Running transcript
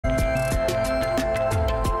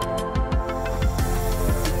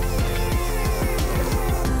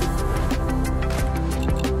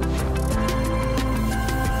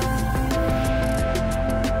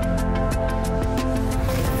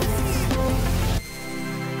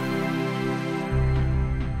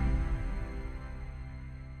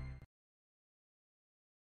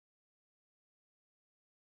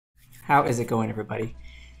How is it going, everybody?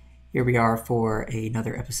 Here we are for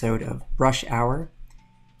another episode of Brush Hour.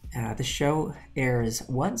 The show airs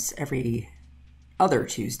once every other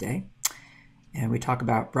Tuesday, and we talk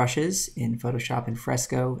about brushes in Photoshop and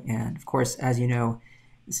Fresco. And of course, as you know,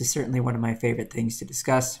 this is certainly one of my favorite things to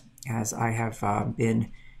discuss, as I have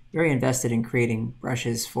been very invested in creating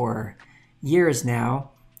brushes for years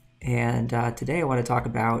now. And today I want to talk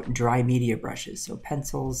about dry media brushes, so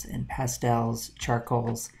pencils and pastels,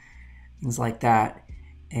 charcoals, things like that.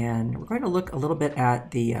 And we're going to look a little bit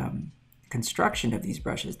at the construction of these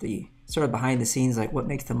brushes, the sort of behind the scenes, like what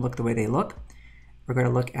makes them look the way they look. We're going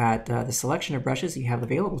to look at the selection of brushes you have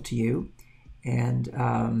available to you, and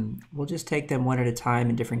we'll just take them one at a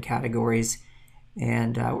time in different categories.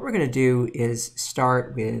 And what we're going to do is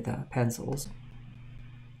start with pencils.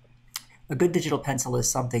 A good digital pencil is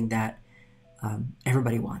something that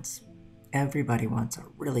everybody wants. Everybody wants a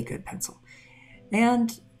really good pencil.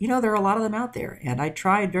 And, you know, there are a lot of them out there. And I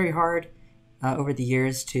tried very hard over the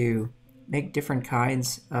years to make different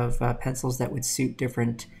kinds of pencils that would suit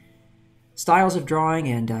different styles of drawing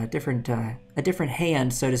and a different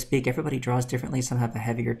hand, so to speak. Everybody draws differently. Some have a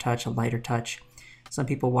heavier touch, a lighter touch. Some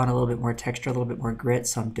people want a little bit more texture, a little bit more grit.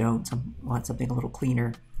 Some don't. Some want something a little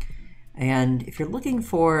cleaner. And if you're looking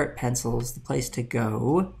for pencils, the place to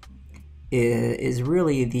go is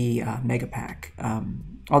really the megapack.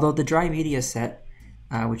 Although the dry media set,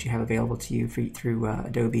 which you have available to you through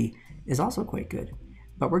Adobe, is also quite good.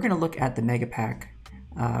 But we're going to look at the megapack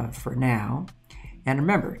for now. And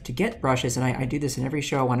remember, to get brushes, and I do this in every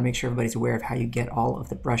show, I want to make sure everybody's aware of how you get all of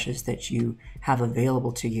the brushes that you have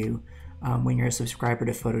available to you when you're a subscriber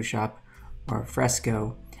to Photoshop or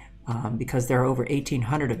Fresco. Because there are over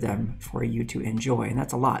 1,800 of them for you to enjoy, and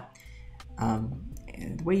that's a lot.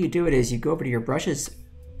 And the way you do it is you go over to your brushes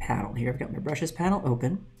panel. Here I've got my brushes panel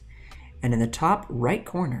open, and in the top right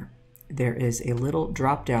corner there is a little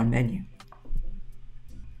drop-down menu.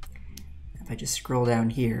 If I just scroll down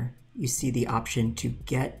here, you see the option to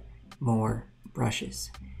get more brushes,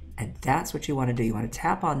 and that's what you want to do. You want to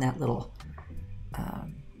tap on that little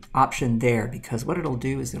option there, because what it'll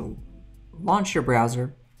do is it'll launch your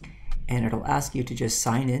browser, and it'll ask you to just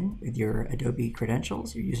sign in with your Adobe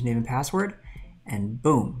credentials, your username and password, and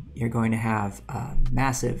boom, you're going to have a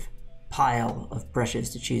massive pile of brushes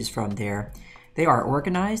to choose from there. They are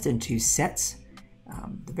organized into sets.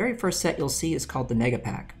 The very first set you'll see is called the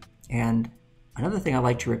megapack. And another thing I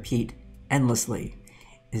like to repeat endlessly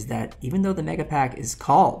is that even though the megapack is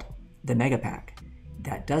called the megapack,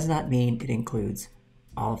 that does not mean it includes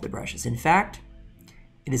all of the brushes. In fact,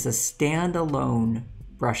 it is a standalone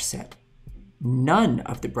brush set. None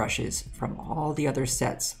of the brushes from all the other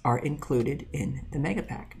sets are included in the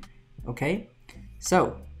megapack. Okay,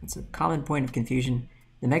 so it's a common point of confusion.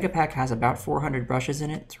 The megapack has about 400 brushes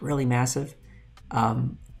in it. It's really massive.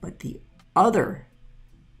 But the other,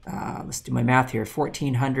 let's do my math here,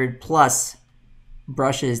 1,400 plus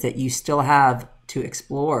brushes that you still have to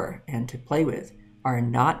explore and to play with are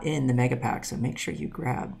not in the megapack. So make sure you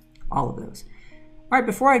grab all of those. All right,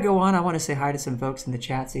 before I go on, I want to say hi to some folks in the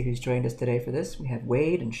chat, see who's joined us today for this. We have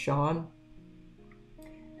Wade and Sean.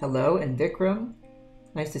 Hello, and Vikram.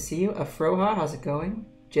 Nice to see you. Afroha, how's it going?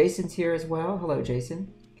 Jason's here as well. Hello,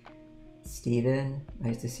 Jason. Steven,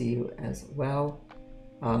 nice to see you as well.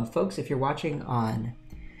 Folks, if you're watching on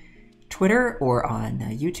Twitter or on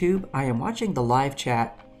YouTube, I am watching the live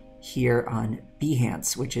chat here on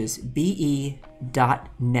Behance, which is be.net/live.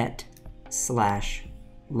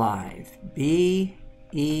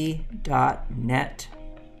 be.net/live.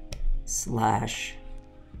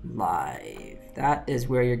 That is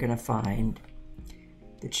where you're going to find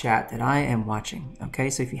the chat that I am watching. Okay,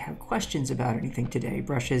 so if you have questions about anything today,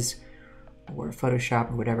 brushes or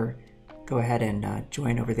Photoshop or whatever, go ahead and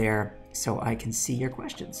join over there so I can see your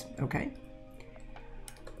questions. Okay,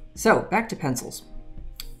 so back to pencils.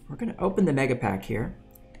 We're going to open the megapack here,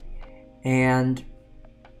 and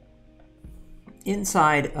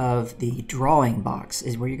inside of the drawing box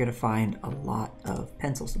is where you're going to find a lot of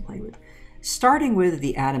pencils to play with, starting with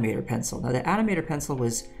the animator pencil. Now, the animator pencil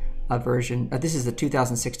was a version, this is the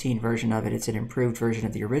 2016 version of it. It's an improved version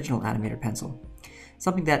of the original animator pencil,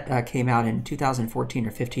 something that came out in 2014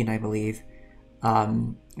 or 15, I believe,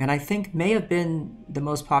 and I think may have been the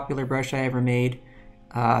most popular brush I ever made,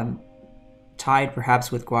 tied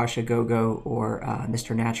perhaps with Gua Sha Go-Go or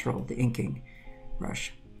Mr. Natural, the inking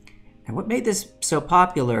brush. And what made this so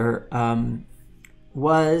popular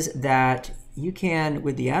was that you can,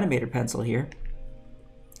 with the animator pencil here,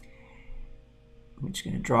 I'm just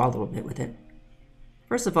going to draw a little bit with it.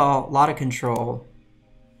 First of all, a lot of control,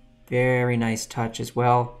 very nice touch as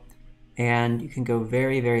well. and you can go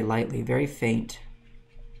very, very lightly, very faint,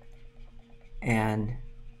 and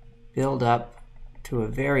build up to a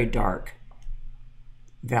very dark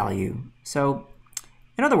value. So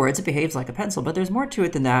in other words, it behaves like a pencil, but there's more to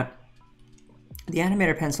it than that. The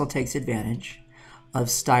Animator pencil takes advantage of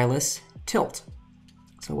stylus tilt.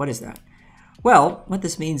 So what is that? Well, what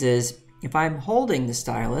this means is if I'm holding the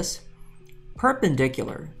stylus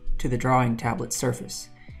perpendicular to the drawing tablet surface,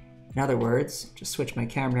 in other words, just switch my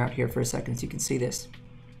camera out here for a second so you can see this.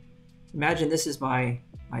 Imagine this is my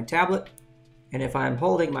tablet, and if I'm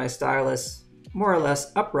holding my stylus more or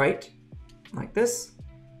less upright, like this,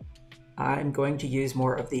 I'm going to use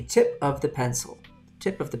more of the tip of the pencil,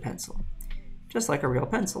 just like a real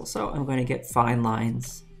pencil. So I'm going to get fine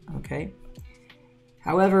lines, okay?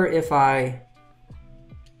 However, if I'm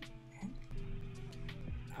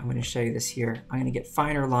going to show you this here, I'm going to get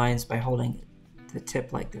finer lines by holding the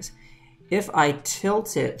tip like this. If I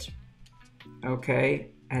tilt it,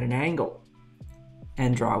 okay, at an angle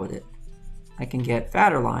and draw with it, I can get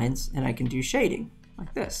fatter lines and I can do shading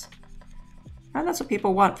like this. And that's what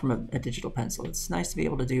people want from a digital pencil. It's nice to be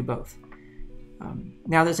able to do both.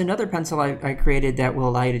 Now there's another pencil I created that will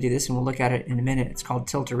allow you to do this, and we'll look at it in a minute. It's called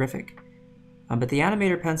Tilterific. But the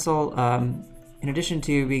Animator pencil, in addition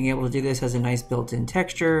to being able to do this, has a nice built-in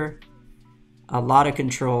texture, a lot of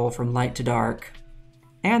control from light to dark,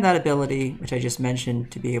 and that ability, which I just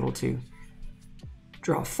mentioned, to be able to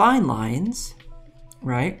draw fine lines,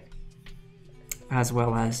 right? As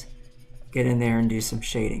well as get in there and do some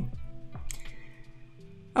shading.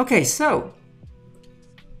 Okay, so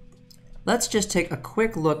let's just take a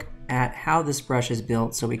quick look at how this brush is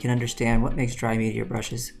built so we can understand what makes dry media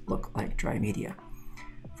brushes look like dry media.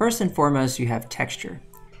 First and foremost, you have texture.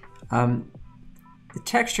 The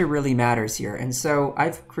texture really matters here, and so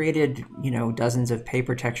I've created, dozens of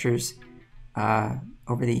paper textures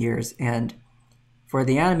over the years, and for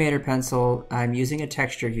the Animator pencil, I'm using a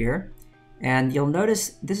texture here, and you'll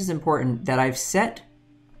notice this is important that I've set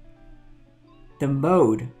the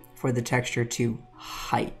mode for the texture to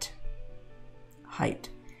height.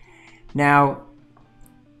 Now,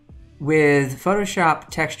 with Photoshop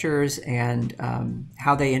textures and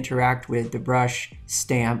how they interact with the brush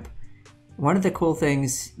stamp, one of the cool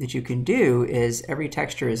things that you can do is every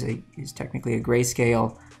texture is technically a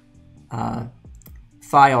grayscale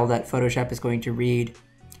file that Photoshop is going to read.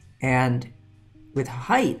 And with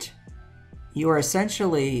height, you are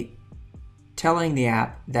essentially telling the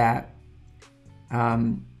app that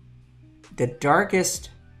the darkest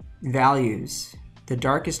values, the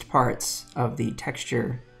darkest parts of the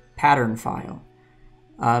texture pattern file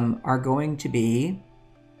are going to be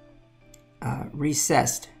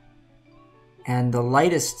recessed, and the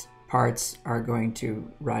lightest parts are going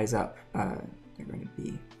to rise up. They're going to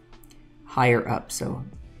be higher up. So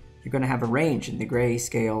you're going to have a range in the gray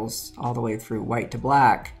scales all the way through white to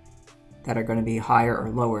black that are going to be higher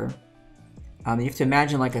or lower. You have to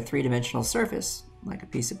imagine like a three-dimensional surface, like a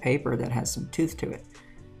piece of paper that has some tooth to it.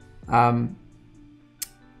 Or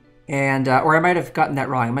I might have gotten that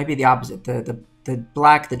wrong. It might be the opposite. The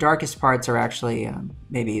black, the darkest parts are actually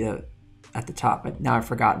maybe at the top, but now I've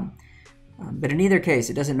forgotten. But in either case,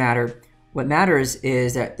 it doesn't matter. What matters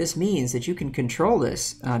is that this means that you can control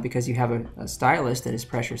this because you have a stylus that is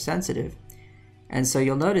pressure sensitive. And so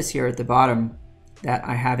you'll notice here at the bottom that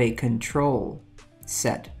I have a control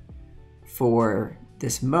set for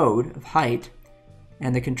this mode of height,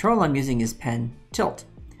 and the control I'm using is pen tilt.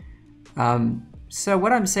 So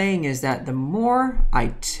what I'm saying is that the more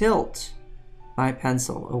I tilt my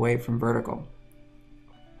pencil away from vertical,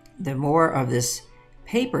 the more of this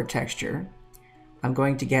paper texture I'm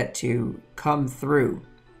going to get to come through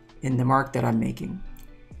in the mark that I'm making.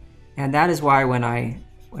 And that is why when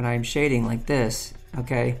I'm shading like this,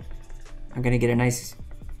 okay, I'm going to get a nice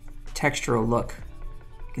textural look.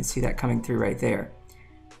 You can see that coming through right there.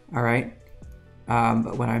 All right.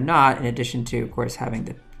 But when I'm not, in addition to, of course,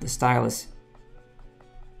 having the stylus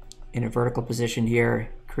in a vertical position here,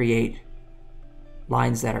 create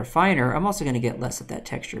lines that are finer, I'm also going to get less of that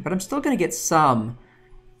texture, but I'm still going to get some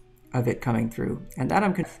of it coming through. And that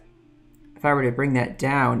if I were to bring that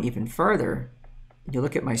down even further, you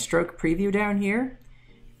look at my stroke preview down here,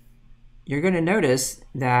 you're going to notice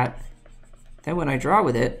that then when I draw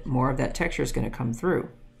with it, more of that texture is going to come through.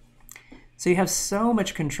 So you have so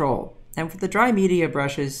much control. And for the dry media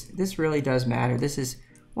brushes, this really does matter. This is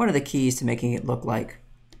one of the keys to making it look like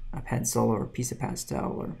a pencil or a piece of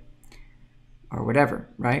pastel or whatever,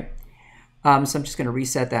 right? So I'm just going to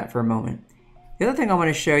reset that for a moment. The other thing I want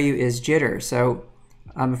to show you is jitter. So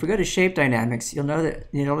if we go to shape dynamics, you'll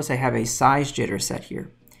notice I have a size jitter set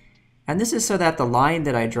here. And this is so that the line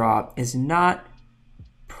that I draw is not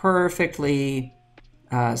perfectly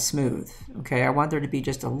smooth. Okay, I want there to be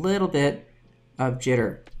just a little bit of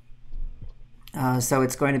jitter. So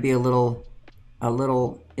it's going to be a little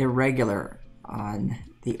irregular on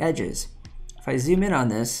the edges. If I zoom in on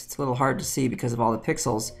this, it's a little hard to see because of all the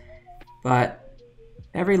pixels, but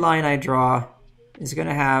every line I draw is going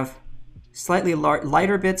to have slightly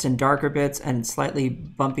lighter bits and darker bits and slightly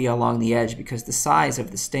bumpy along the edge because the size of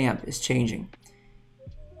the stamp is changing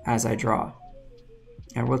as I draw.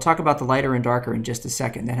 And we'll talk about the lighter and darker in just a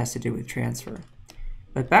second. That has to do with transfer.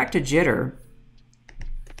 But back to jitter.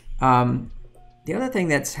 The other thing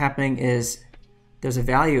that's happening is there's a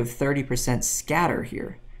value of 30% scatter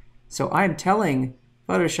here. So I'm telling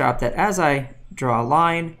Photoshop that as I draw a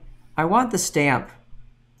line, I want the stamp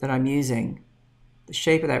that I'm using, the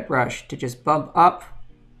shape of that brush, to just bump up,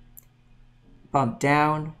 bump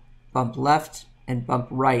down, bump left, and bump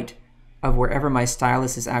right of wherever my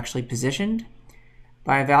stylus is actually positioned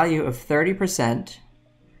by a value of 30%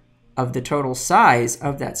 of the total size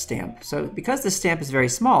of that stamp. So because the stamp is very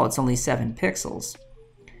small, it's only 7 pixels.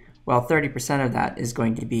 Well, 30% of that is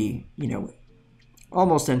going to be, you know,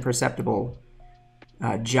 almost imperceptible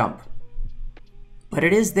jump. But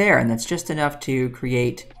it is there, and that's just enough to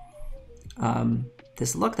create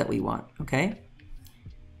this look that we want, okay?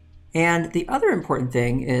 And the other important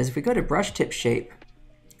thing is if we go to brush tip shape,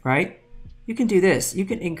 right? You can do this. You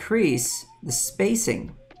can increase the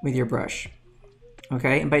spacing with your brush,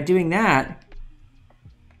 okay? And by doing that,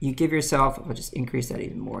 you give yourself, I'll just increase that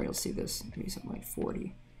even more, you'll see this, maybe something like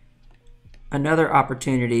 40. Another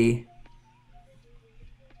opportunity,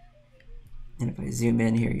 and if I zoom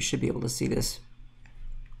in here, you should be able to see this.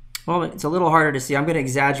 Well, it's a little harder to see. I'm going to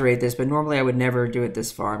exaggerate this, but normally I would never do it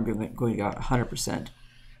this far. I'm going to go 100%.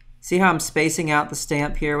 See how I'm spacing out the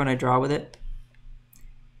stamp here when I draw with it?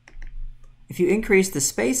 If you increase the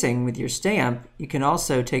spacing with your stamp, you can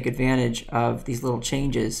also take advantage of these little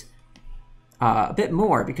changes a bit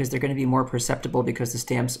more because they're going to be more perceptible because the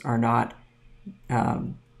stamps are not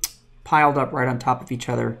piled up right on top of each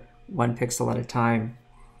other, 1 pixel at a time.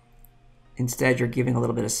 Instead, you're giving a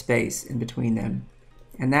little bit of space in between them.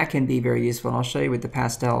 And that can be very useful. And I'll show you with the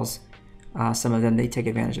pastels, some of them, they take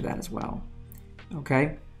advantage of that as well.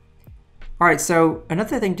 Okay? All right, so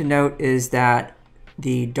another thing to note is that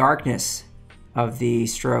the darkness of the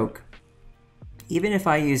stroke, even if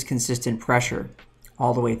I use consistent pressure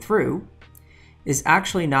all the way through, is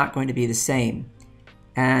actually not going to be the same.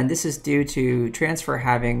 And this is due to transfer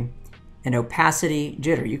having an opacity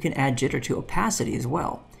jitter. You can add jitter to opacity as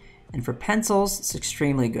well. And for pencils, it's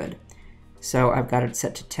extremely good. So I've got it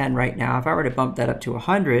set to 10 right now. If I were to bump that up to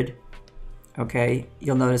 100, okay,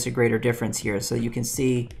 you'll notice a greater difference here. So you can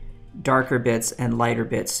see darker bits and lighter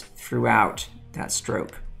bits throughout that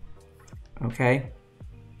stroke. Okay?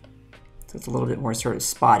 So it's a little bit more sort of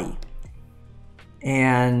spotty.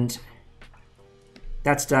 And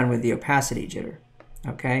that's done with the opacity jitter.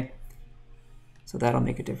 Okay? So that'll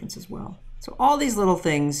make a difference as well. So all these little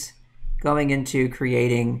things going into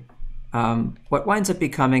creating what winds up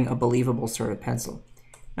becoming a believable sort of pencil.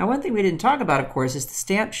 Now, one thing we didn't talk about, of course, is the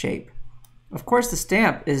stamp shape. Of course, the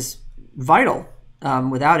stamp is vital.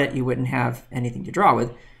 Without it, you wouldn't have anything to draw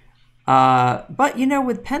with. But, you know,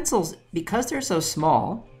 with pencils, because they're so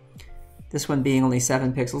small, this one being only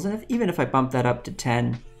 7 pixels, and even if I bump that up to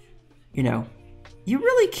 10, you know, you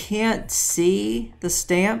really can't see the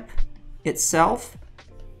stamp itself.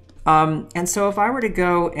 And so if I were to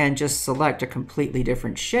go and just select a completely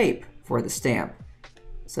different shape for the stamp,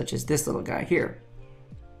 such as this little guy here,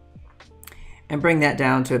 and bring that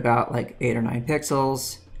down to about like 8 or 9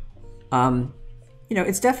 pixels, you know,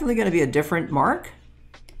 it's definitely going to be a different mark,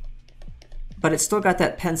 but it's still got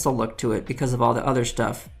that pencil look to it because of all the other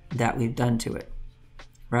stuff that we've done to it,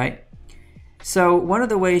 right? So one of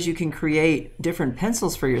the ways you can create different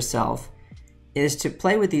pencils for yourself is to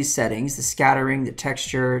play with these settings, the scattering, the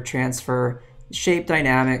texture, transfer, shape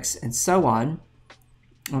dynamics, and so on,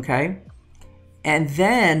 okay? And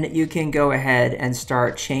then you can go ahead and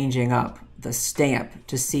start changing up the stamp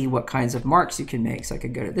to see what kinds of marks you can make. So I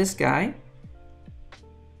could go to this guy,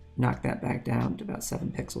 knock that back down to about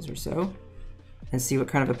 7 pixels or so, and see what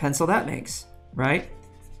kind of a pencil that makes, right?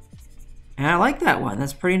 And I like that one.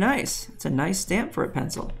 That's pretty nice. It's a nice stamp for a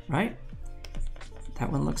pencil, right? That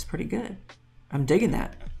one looks pretty good. I'm digging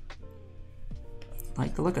that. I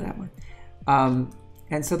like the look of that one.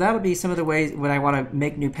 And so that'll be some of the ways when I want to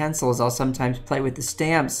make new pencils, I'll sometimes play with the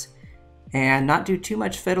stamps and not do too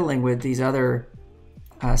much fiddling with these other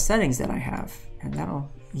settings that I have. And that'll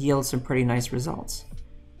yield some pretty nice results.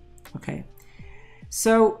 Okay.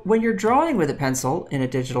 So when you're drawing with a pencil in a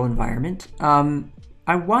digital environment,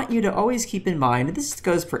 I want you to always keep in mind, and this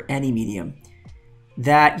goes for any medium,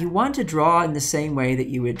 that you want to draw in the same way that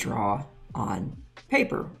you would draw on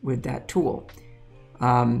paper with that tool.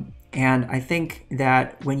 And I think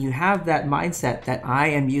that when you have that mindset that I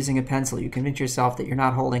am using a pencil, you convince yourself that you're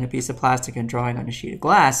not holding a piece of plastic and drawing on a sheet of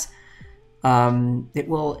glass, it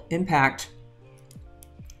will impact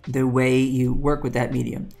the way you work with that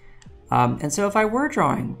medium. And so if I were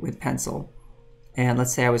drawing with pencil, and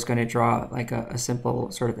let's say I was going to draw like a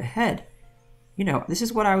simple sort of a head, you know, this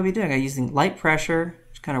is what I would be doing. I'm using light pressure,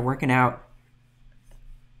 just kind of working out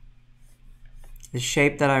the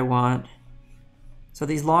shape that I want. So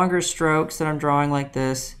these longer strokes that I'm drawing like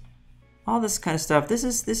this, all this kind of stuff, this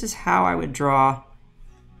is how I would draw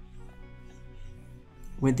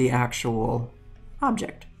with the actual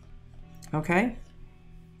object, okay?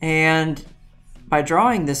 And by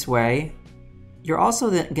drawing this way, you're also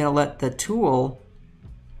going to let the tool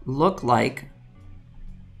look like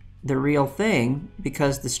the real thing,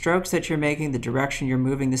 because the strokes that you're making, the direction you're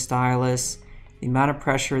moving the stylus, the amount of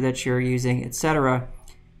pressure that you're using, etc.,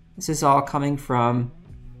 this is all coming from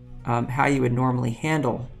how you would normally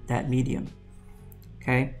handle that medium,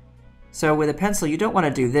 okay? So with a pencil, you don't want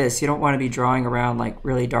to do this. You don't want to be drawing around like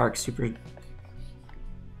really dark, super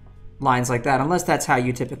lines like that, unless that's how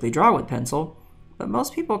you typically draw with pencil. But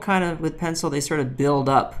most people kind of, with pencil, they sort of build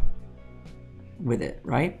up with it,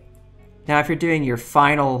 right? Now, if you're doing your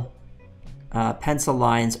final pencil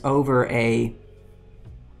lines over a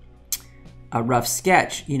rough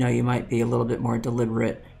sketch, you know, you might be a little bit more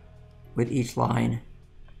deliberate with each line.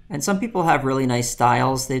 And some people have really nice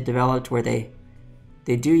styles they've developed where they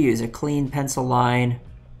do use a clean pencil line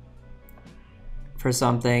for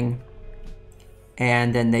something,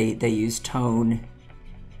 and then they use tone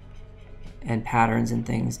and patterns and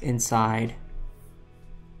things inside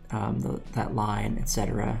that line,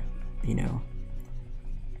 etc. You know.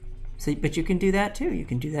 So, but you can do that too. You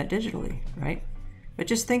can do that digitally, right? But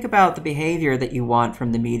just think about the behavior that you want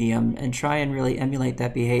from the medium and try and really emulate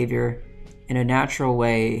that behavior in a natural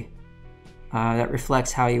way that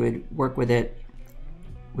reflects how you would work with it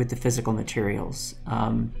with the physical materials.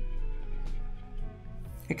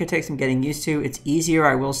 It could take some getting used to. It's easier,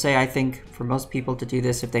 I will say, I think, for most people to do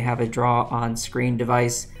this if they have a draw on screen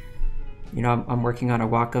device. You know, I'm working on a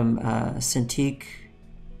Wacom Cintiq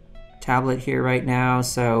tablet here right now,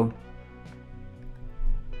 so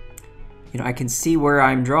you know, I can see where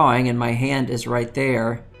I'm drawing and my hand is right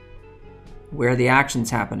there where the action's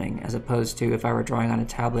happening, as opposed to if I were drawing on a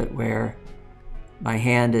tablet where my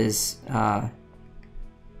hand is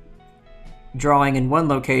drawing in one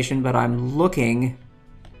location, but I'm looking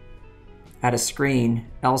at a screen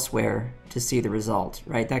elsewhere to see the result,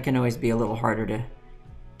 right? That can always be a little harder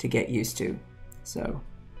to get used to. So,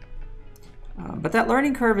 but that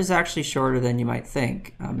learning curve is actually shorter than you might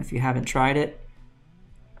think. If you haven't tried it,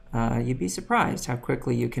 you'd be surprised how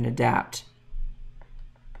quickly you can adapt.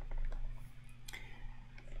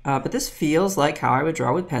 But this feels like how I would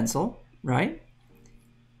draw with pencil, right?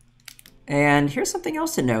 And here's something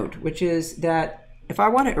else to note, which is that if I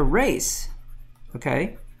want to erase,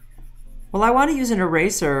 okay, well, I want to use an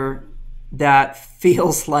eraser that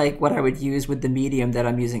feels like what I would use with the medium that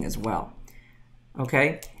I'm using as well,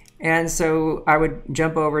 okay? And so I would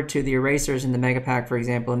jump over to the erasers in the megapack, for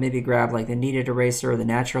example, and maybe grab like the kneaded eraser or the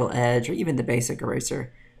natural edge or even the basic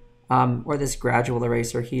eraser, or this gradual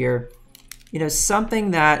eraser here. You know,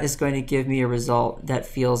 something that is going to give me a result that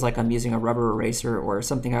feels like I'm using a rubber eraser or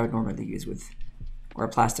something I would normally use with, or a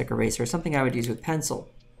plastic eraser, something I would use with pencil.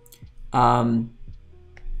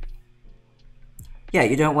 Yeah,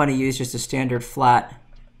 you don't want to use just a standard flat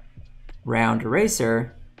round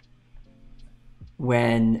eraser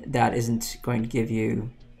when that isn't going to give you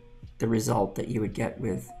the result that you would get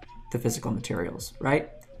with the physical materials, right?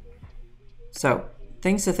 So,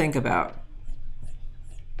 things to think about.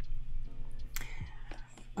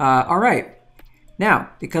 All right, now,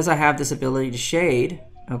 because I have this ability to shade,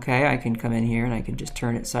 okay, I can come in here and I can just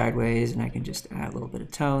turn it sideways and I can just add a little bit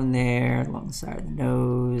of tone there along the side of the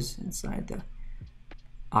nose, inside the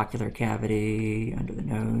ocular cavity, under the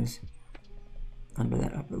nose, under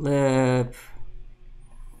that upper lip.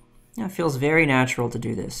 Yeah, it feels very natural to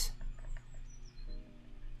do this.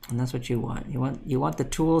 And that's what you want. You want the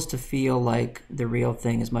tools to feel like the real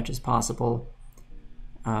thing as much as possible.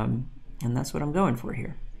 And that's what I'm going for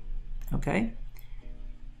here. Okay?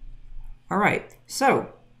 All right,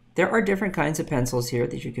 so there are different kinds of pencils here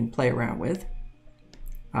that you can play around with.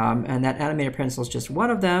 And that animator pencil is just one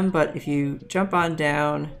of them, but if you jump on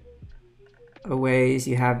down a ways,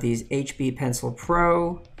 you have these HB Pencil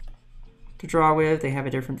Pro to draw with. They have a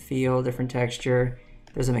different feel, different texture.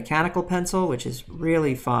 There's a mechanical pencil, which is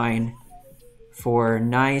really fine for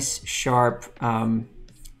nice, sharp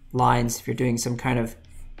lines if you're doing some kind of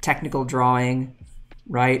technical drawing,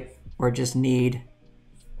 right? Or just need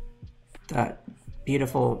that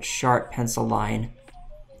beautiful, sharp pencil line.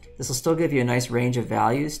 This will still give you a nice range of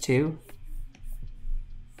values too.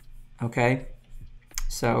 Okay,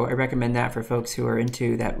 so I recommend that for folks who are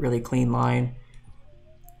into that really clean line.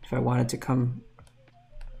 If I wanted to come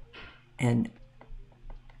and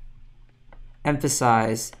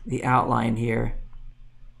emphasize the outline here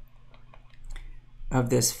of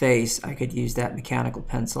this face, I could use that mechanical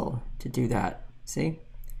pencil to do that. See?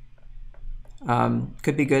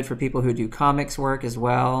 Could be good for people who do comics work as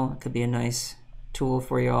well. Could be a nice tool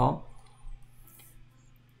for you all.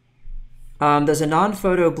 There's a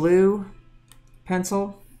non-photo blue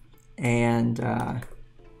pencil, and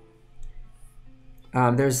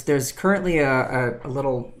there's currently a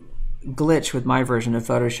little glitch with my version of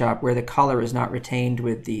Photoshop where the color is not retained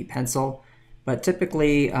with the pencil, but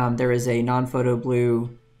typically there is a non-photo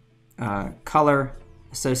blue color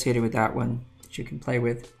associated with that one that you can play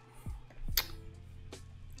with.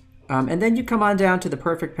 And then you come on down to the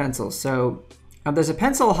perfect pencils. So there's a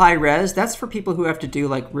pencil high res. That's for people who have to do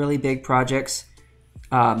like really big projects,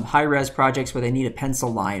 high res projects where they need a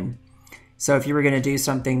pencil line. So if you were going to do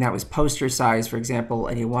something that was poster size, for example,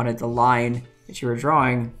 and you wanted the line that you were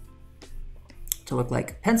drawing to look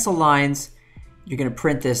like pencil lines, you're going to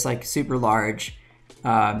print this like super large,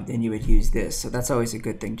 then you would use this. So that's always a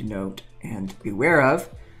good thing to note and be aware of.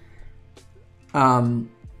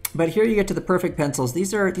 But here you get to the perfect pencils.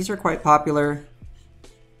 These are quite popular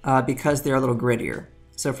because they're a little grittier.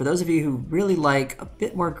 So for those of you who really like a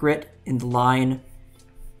bit more grit in the line,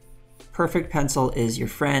 perfect pencil is your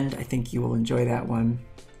friend. I think you will enjoy that one,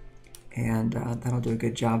 and that'll do a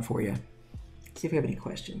good job for you. Let's see if we have any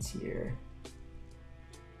questions here.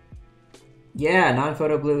 Yeah,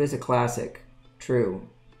 non-photo blue is a classic. True.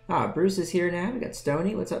 Bruce is here now. We got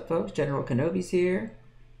Stony. What's up, folks? General Kenobi's here.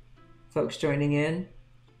 Folks joining in.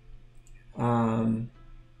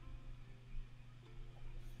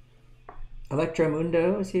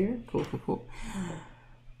 Electromundo is here. Cool, cool, cool.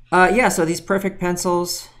 Yeah, so these perfect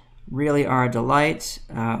pencils really are a delight.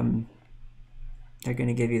 They're going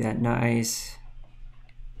to give you that nice,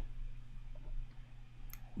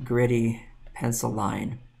 gritty pencil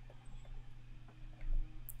line.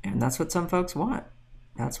 And that's what some folks want.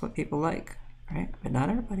 That's what people like, right? But not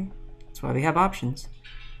everybody. That's why we have options.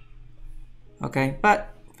 Okay,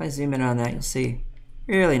 but if I zoom in on that, you'll see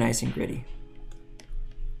really nice and gritty.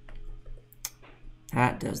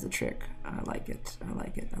 That does the trick. I like it. I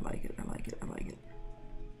like it. I like it. I like it. I like it.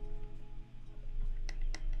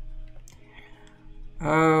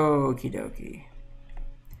 Okie dokie.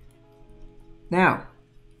 Now,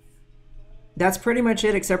 that's pretty much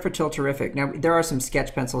it except for Tilterific. Now, there are some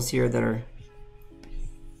sketch pencils here that are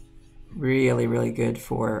really, really good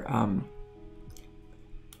for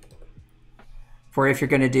if you're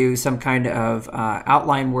going to do some kind of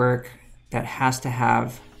outline work that has to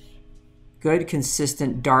have good,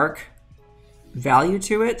 consistent, dark value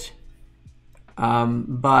to it,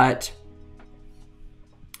 but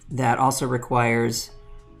that also requires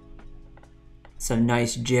some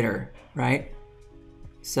nice jitter, right?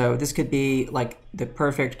 So this could be like the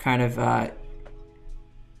perfect kind of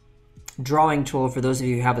drawing tool for those of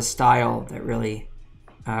you who have a style that really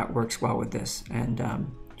works well with this, and you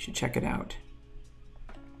should check it out.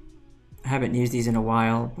 I haven't used these in a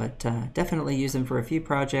while, but definitely use them for a few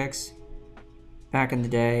projects back in the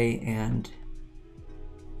day, and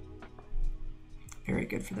very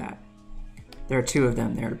good for that. There are two of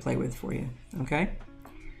them there to play with for you, okay?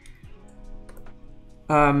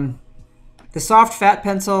 The soft fat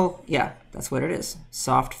pencil, yeah, that's what it is.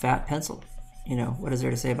 Soft fat pencil. You know, what is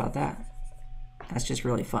there to say about that? That's just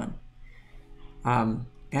really fun. And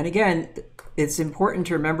again, it's important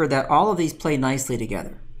to remember that all of these play nicely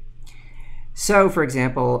together. So, for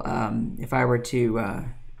example, if I were to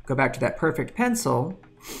go back to that perfect pencil,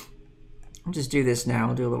 I'll just do this now.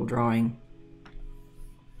 I'll do a little drawing.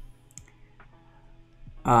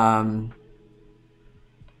 And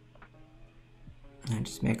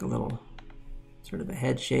just make a little sort of a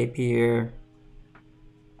head shape here.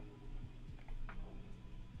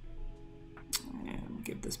 And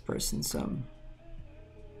give this person some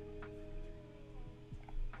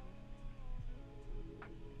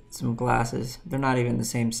glasses. They're not even the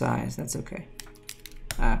same size. That's okay.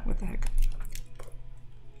 What the heck.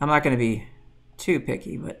 I'm not going to be too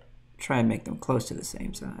picky, but try and make them close to the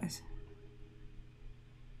same size.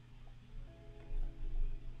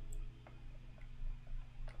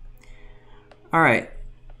 All right.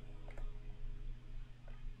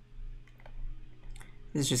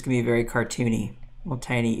 This is just gonna be very cartoony, little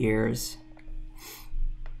tiny ears.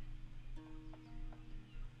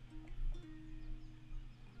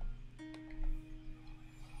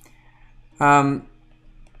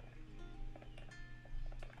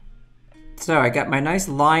 So I got my nice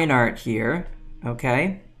line art here,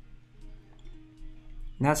 okay?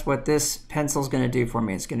 And that's what this pencil's gonna do for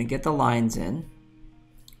me. It's gonna get the lines in.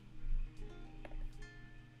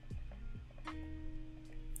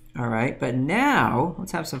 All right, but now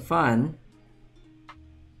let's have some fun.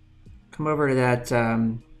 Come over to that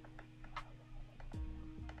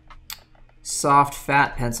soft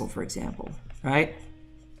fat pencil, for example, right?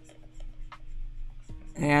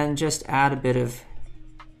 And just add a bit of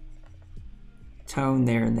tone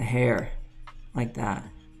there in the hair, like that.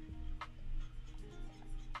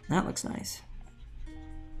 That looks nice.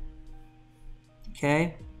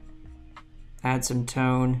 Okay. Add some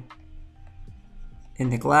tone in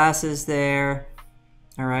the glasses there.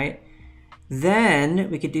 All right.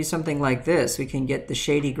 Then we could do something like this. We can get the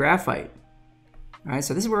shady graphite. All right,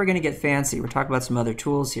 so this is where we're going to get fancy. We're talking about some other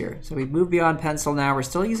tools here. So we've moved beyond pencil now. We're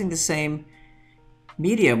still using the same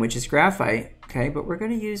medium, which is graphite. Okay, but we're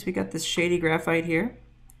going to use, we got this shady graphite here.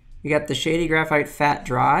 We got the shady graphite fat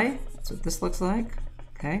dry. That's what this looks like.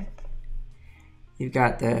 Okay. You've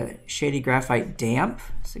got the shady graphite damp.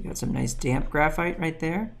 So you got some nice damp graphite right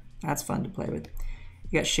there. That's fun to play with.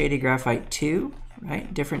 You got shady graphite 2,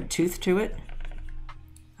 right? Different tooth to it.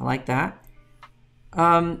 I like that.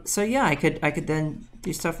 So yeah, I could then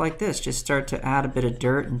do stuff like this. Just start to add a bit of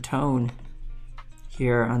dirt and tone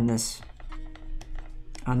here on this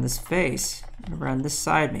face, over on this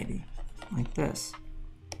side maybe, like this.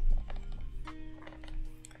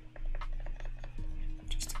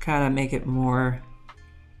 Just to kind of make it more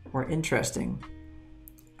interesting.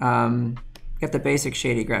 Got the basic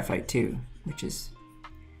shady graphite too, which is,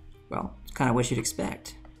 well, it's kind of what you'd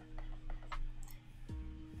expect.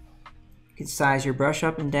 You can size your brush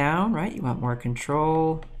up and down, right? You want more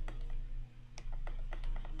control.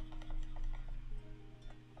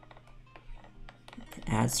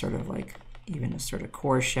 Add sort of like even a sort of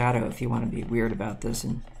core shadow if you want to be weird about this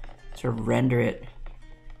and sort of render it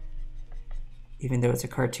even though it's a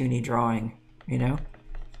cartoony drawing, you know?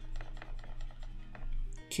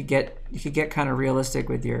 You could get kind of realistic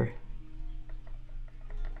with your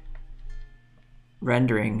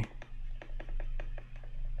rendering.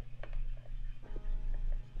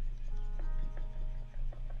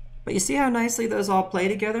 But you see how nicely those all play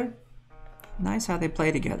together? Nice how they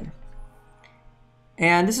play together.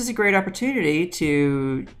 And this is a great opportunity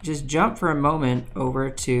to just jump for a moment over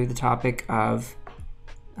to the topic of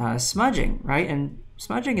smudging, right? And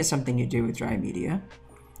smudging is something you do with dry media.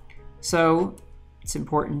 So it's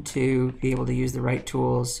important to be able to use the right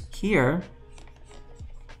tools here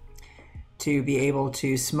to be able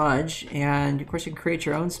to smudge. And of course you can create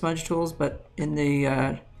your own smudge tools, but in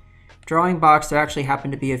the drawing box there actually happen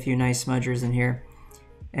to be a few nice smudgers in here.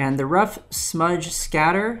 And the rough smudge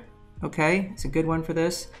scatter, okay, it's a good one for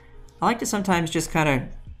this. I like to sometimes just kind of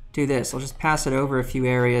do this. I'll just pass it over a few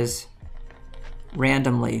areas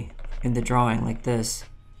randomly in the drawing like this.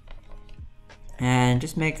 And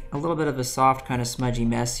just make a little bit of a soft kind of smudgy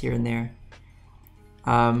mess here and there.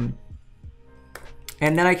 And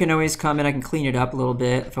then I can always come in, I can clean it up a little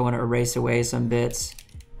bit if I want to erase away some bits.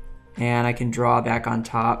 And I can draw back on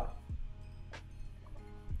top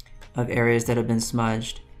of areas that have been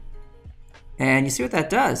smudged. And you see what that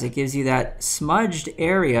does? It gives you that smudged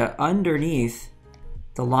area underneath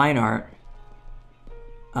the line art.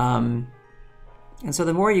 And so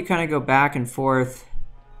the more you kind of go back and forth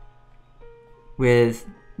with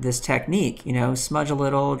this technique, you know, smudge a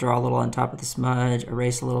little, draw a little on top of the smudge,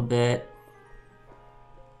 erase a little bit,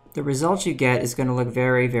 the result you get is going to look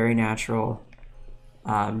very, very natural.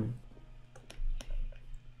 See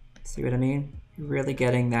what I mean? You're really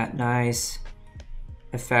getting that nice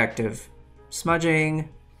effect of smudging,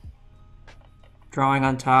 drawing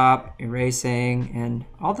on top, erasing, and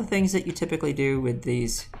all the things that you typically do with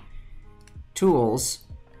these tools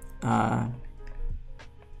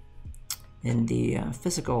in the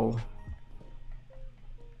physical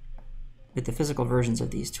versions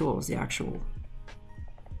of these tools, the actual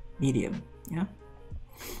medium, yeah?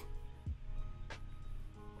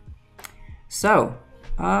 So,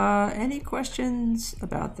 any questions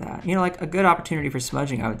about that? You know, like a good opportunity for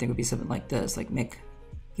smudging, I would think would be something like this, like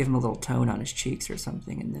give him a little tone on his cheeks or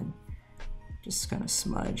something, and then just kind of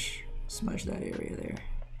smudge that area there.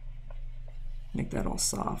 Make that all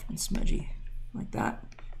soft and smudgy, like that.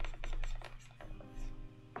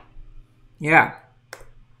 Yeah.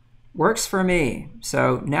 Works for me.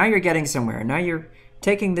 So now you're getting somewhere. Now you're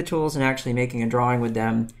taking the tools and actually making a drawing with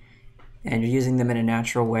them, and you're using them in a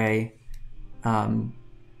natural way.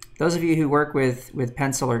 Those of you who work with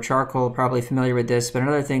pencil or charcoal are probably familiar with this, but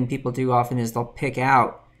another thing people do often is they'll pick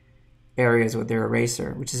out areas with their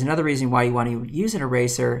eraser, which is another reason why you want to use an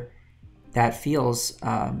eraser that feels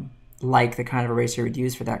like the kind of eraser you would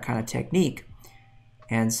use for that kind of technique.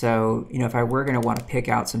 And so, you know, if I were going to want to pick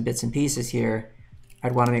out some bits and pieces here,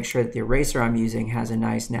 I'd want to make sure that the eraser I'm using has a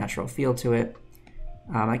nice natural feel to it.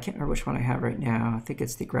 I can't remember which one I have right now. I think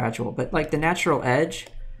it's the gradual, but like the natural edge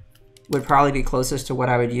would probably be closest to what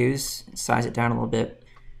I would use. Size it down a little bit.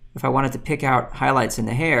 If I wanted to pick out highlights in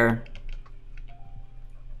the hair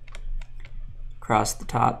across the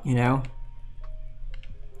top, you know,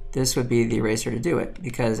 this would be the eraser to do it,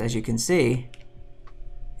 because as you can see,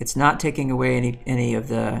 it's not taking away any of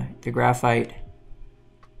the graphite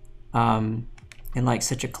in like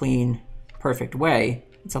such a clean, perfect way.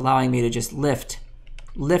 It's allowing me to just lift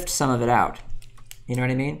some of it out. You know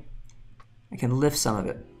what I mean? I can lift some of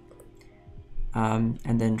it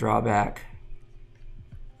and then draw back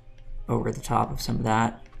over the top of some of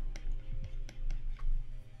that.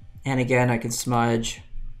 And again, I can smudge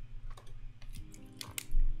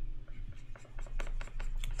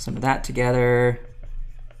some of that together.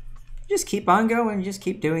 Just keep on going. Just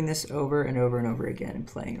keep doing this over and over and over again and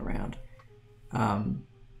playing around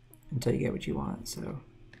until you get what you want. So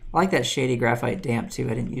I like that shady graphite damp too.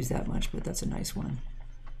 I didn't use that much, but that's a nice one.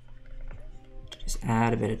 Just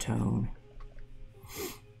add a bit of tone.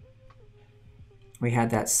 We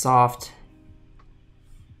had that soft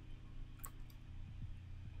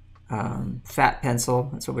fat pencil.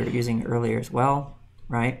 That's what we were using earlier as well,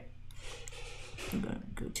 right? I'm gonna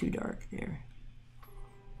go too dark there.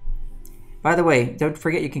 By the way, don't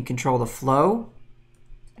forget you can control the flow.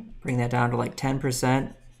 Bring that down to like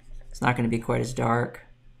 10%. It's not going to be quite as dark,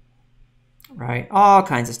 right? All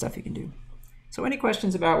kinds of stuff you can do. So any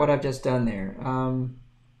questions about what I've just done there?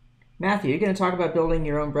 Matthew, you're going to talk about building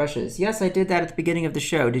your own brushes. Yes, I did that at the beginning of the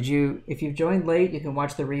show. Did you? If you've joined late, you can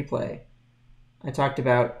watch the replay. I talked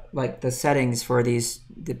about like the settings for the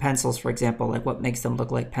pencils, for example, like what makes them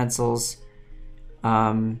look like pencils,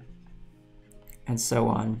 and so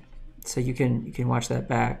on. So you can watch that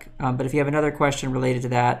back. But if you have another question related to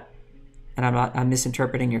that, and I'm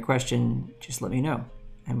misinterpreting your question, just let me know,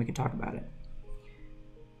 and we can talk about it.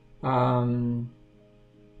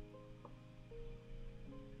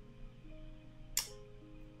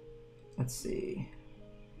 Let's see.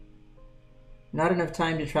 Not enough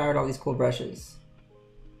time to try out all these cool brushes.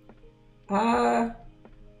 Well,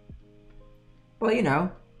 you know,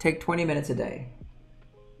 take 20 minutes a day.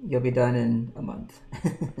 You'll be done in a month.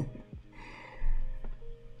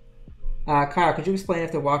 Kyle, could you explain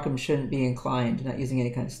if the Wacom shouldn't be inclined, not using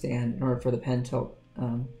any kind of stand in order for the pen tilt?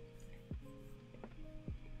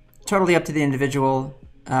 Totally up to the individual.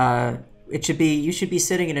 You should be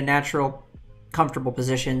sitting in a natural, comfortable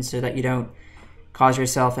position so that you don't cause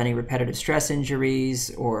yourself any repetitive stress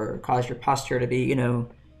injuries or cause your posture to be, you know,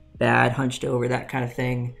 bad, hunched over, that kind of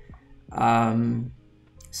thing.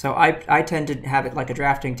 So I tend to have it like a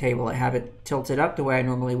drafting table. I have it tilted up the way I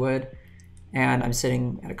normally would, and I'm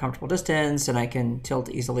sitting at a comfortable distance, and I can tilt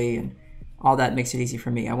easily, and all that makes it easy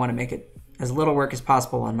for me. I want to make it as little work as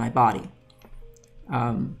possible on my body.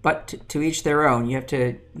 But to each their own. You have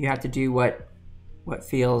to do what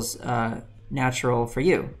feels natural for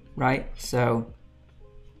you, right? So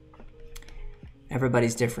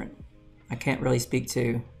everybody's different. I can't really speak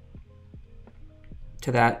to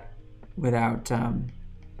that without.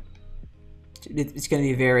 It's going to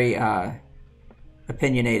be very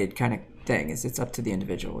opinionated kind of thing. It's up to the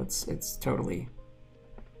individual. It's totally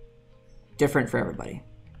different for everybody.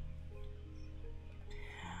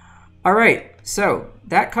 All right, so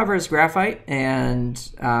that covers graphite, and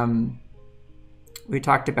we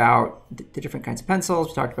talked about the different kinds of pencils.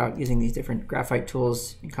 We talked about using these different graphite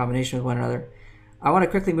tools in combination with one another. I want to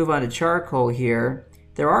quickly move on to charcoal here.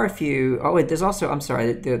 There are a few. Oh, wait, there's also, I'm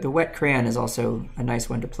sorry, the wet crayon is also a nice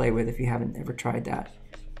one to play with if you haven't ever tried that.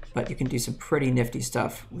 But you can do some pretty nifty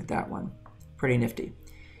stuff with that one. Pretty nifty.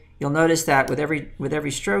 You'll notice that with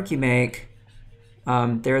every stroke you make,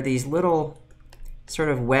 there are these little sort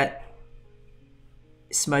of wet,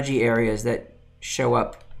 smudgy areas that show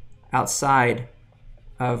up outside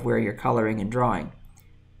of where you're coloring and drawing.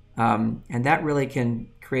 And that really can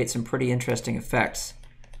create some pretty interesting effects.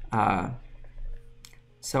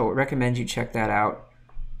 So I recommend you check that out.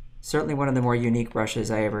 Certainly one of the more unique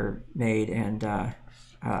brushes I ever made, and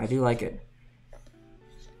I do like it.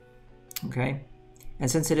 Okay.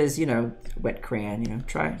 And since it is, you know, wet crayon, you know,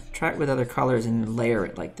 try it with other colors and layer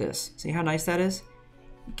it like this. See how nice that is?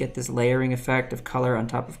 You get this layering effect of color on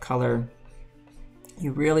top of color.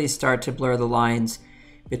 You really start to blur the lines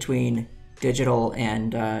between digital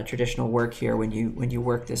and traditional work here when you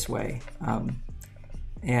work this way.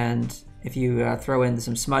 And if you throw in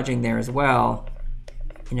some smudging there as well,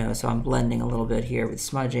 you know, so I'm blending a little bit here with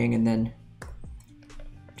smudging, and then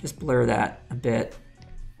just blur that a bit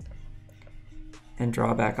and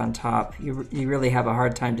draw back on top. You really have a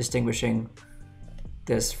hard time distinguishing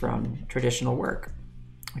this from traditional work,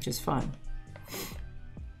 which is fun.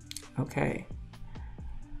 Okay.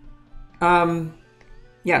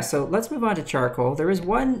 Yeah, so let's move on to charcoal. There is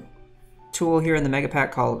one tool here in the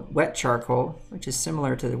megapack called wet charcoal, which is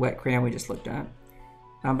similar to the wet crayon we just looked at.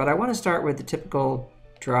 But I want to start with the typical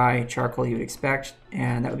dry charcoal you would expect,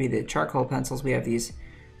 and that would be the charcoal pencils. We have these.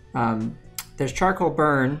 There's charcoal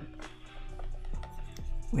burn,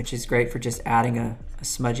 which is great for just adding a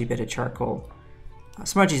smudgy bit of charcoal.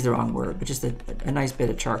 Smudgy is the wrong word, but just a nice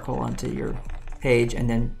bit of charcoal onto your page and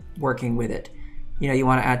then working with it. You know, you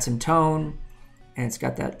want to add some tone, and it's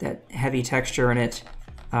got that heavy texture in it.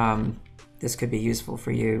 This could be useful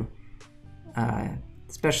for you,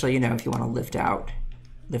 especially, you know, if you want to lift out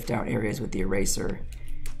areas with the eraser.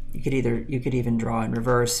 You could even draw in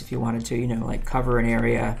reverse if you wanted to, you know, like cover an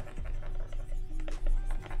area.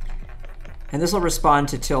 And this will respond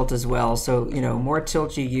to tilt as well. So, you know, more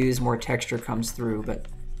tilt you use, more texture comes through. But,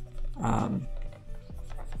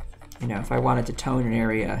 you know, if I wanted to tone an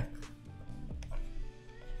area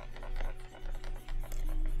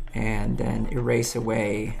and then erase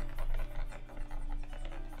away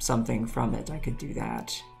something from it, I could do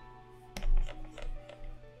that.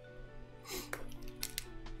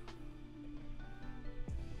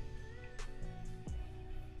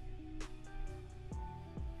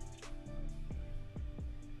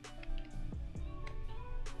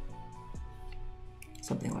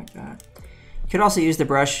 Something like that. You could also use the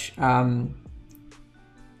brush in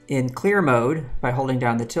clear mode by holding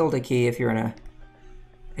down the tilde key if you're in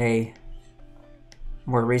a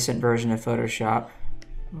more recent version of Photoshop.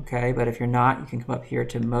 Okay, but if you're not, you can come up here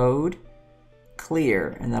to mode,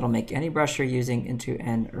 clear, and that'll make any brush you're using into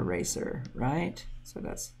an eraser, right? So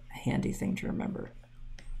that's a handy thing to remember.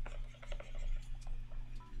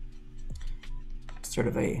 It's sort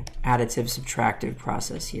of a additive subtractive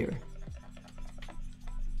process here.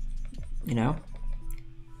 You know?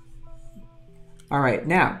 All right,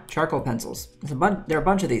 now, charcoal pencils. There are a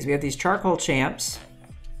bunch of these. We have these charcoal champs,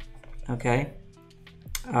 okay?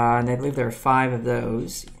 And I believe there are 5 of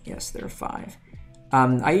those. Yes, there are 5.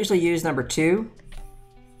 I usually use number 2.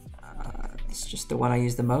 It's just the one I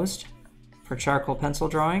use the most for charcoal pencil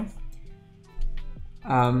drawing.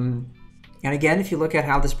 And again, if you look at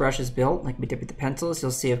how this brush is built, like we did with the pencils,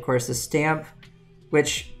 you'll see, of course, the stamp,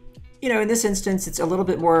 which, you know, in this instance, it's a little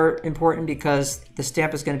bit more important because the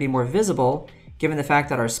stamp is going to be more visible, given the fact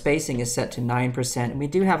that our spacing is set to 9%. And we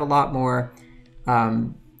do have a lot more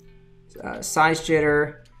size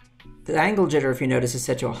jitter. The angle jitter, if you notice, is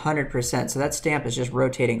set to 100%. So that stamp is just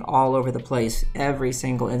rotating all over the place, every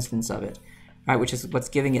single instance of it, right? Which is what's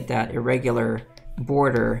giving it that irregular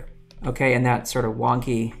border, okay, and that sort of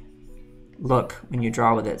wonky look when you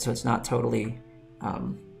draw with it. So it's not totally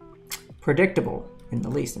predictable in the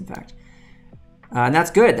least, in fact. And that's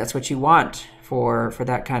good. That's what you want for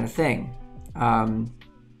that kind of thing. You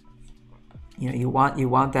know, you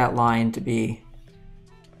want that line to be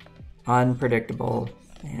unpredictable,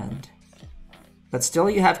 but still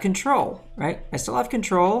you have control, right? I still have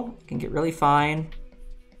control. You can get really fine,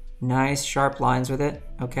 nice sharp lines with it,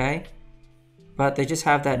 okay? But they just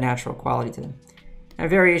have that natural quality to them. There are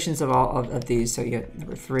variations of all of these. So you get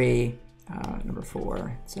number 3, number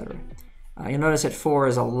 4, etc. You'll notice that 4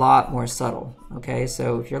 is a lot more subtle, okay?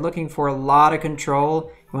 So if you're looking for a lot of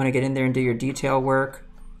control, you want to get in there and do your detail work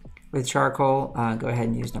with charcoal, go ahead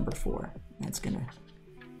and use number 4. That's gonna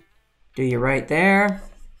do you right there.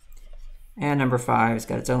 And number 5 has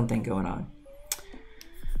got its own thing going on.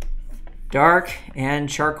 Dark and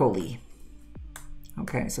charcoal-y.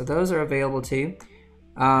 Okay, so those are available too.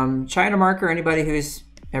 China marker, anybody who's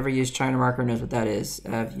ever used China marker knows what that is.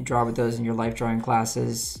 If you draw with those in your life drawing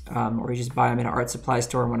classes, or you just buy them in an art supply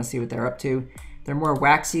store and want to see what they're up to. They're more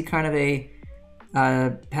waxy kind of a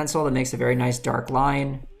pencil that makes a very nice dark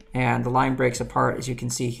line, and the line breaks apart, as you can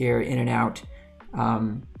see here, in and out.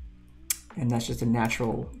 And that's just a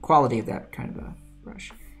natural quality of that kind of a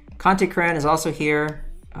brush. Conte crayon is also here.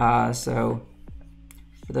 So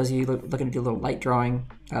for those of you looking to do a little life drawing,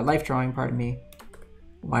 pardon me,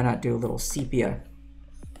 why not do a little sepia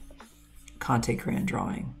Conte crayon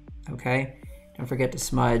drawing, okay? Don't forget to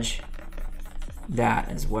smudge that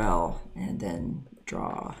as well, and then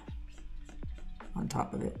draw on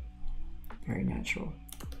top of it. Very natural.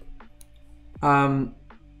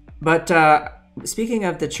 Speaking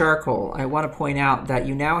of the charcoal, I want to point out that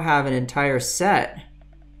you now have an entire set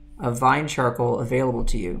of vine charcoal available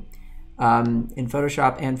to you in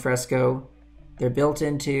Photoshop and Fresco. They're built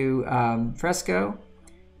into Fresco,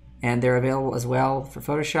 and they're available as well for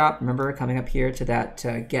Photoshop. Remember, coming up here to that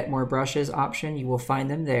Get More Brushes option, you will find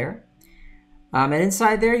them there. And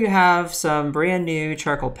inside there you have some brand new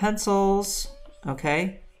charcoal pencils,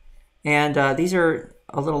 okay? And these are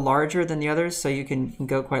a little larger than the others, so you can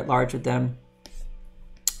go quite large with them,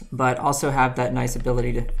 but also have that nice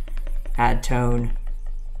ability to add tone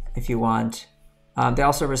if you want. They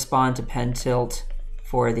also respond to pen tilt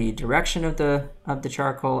for the direction of the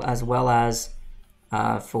charcoal, as well as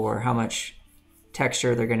for how much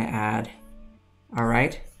texture they're going to add. All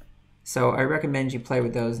right, so I recommend you play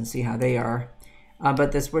with those and see how they are.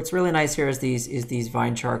 But what's really nice here is these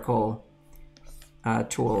vine charcoal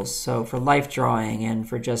tools. So for life drawing and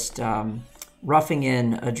for just roughing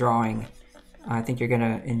in a drawing, I think you're going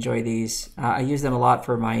to enjoy these. I use them a lot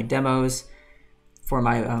for my demos, for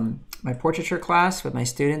my my portraiture class with my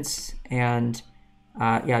students, and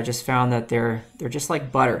yeah, I just found that they're just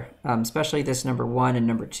like butter, especially this number 1 and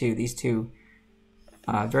number 2. These two,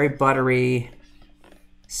 very buttery,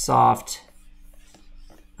 soft.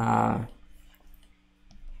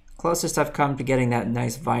 Closest I've come to getting that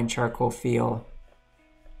nice vine charcoal feel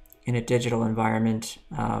in a digital environment.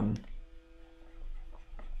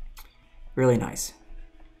 Really nice.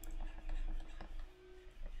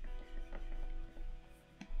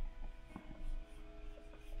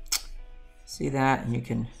 See that? And you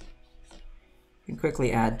can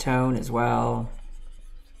quickly add tone as well.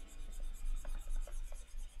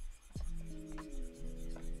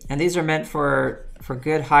 And these are meant for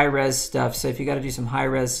good high-res stuff. So if you got to do some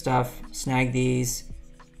high-res stuff, snag these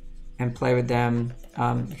and play with them.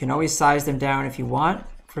 You can always size them down if you want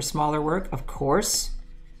for smaller work, of course.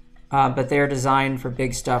 But they are designed for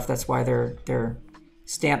big stuff. That's why their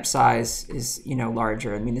stamp size is, you know,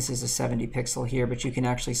 larger. I mean, this is a 70 pixel here, but you can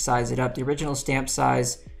actually size it up. The original stamp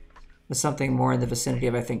size was something more in the vicinity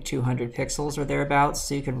of, I think, 200 pixels or thereabouts.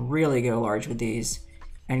 So you can really go large with these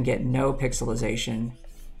and get no pixelization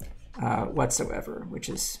whatsoever, which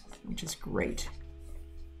is great.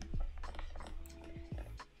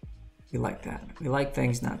 We like that. We like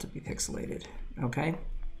things not to be pixelated. Okay.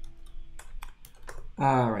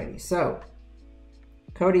 Alrighty, so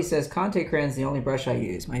Cody says Conte crayon's the only brush I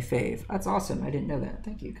use. My fave. That's awesome. I didn't know that.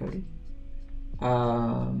 Thank you, Cody.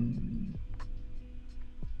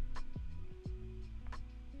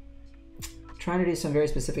 Trying to do some very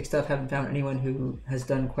specific stuff. Haven't found anyone who has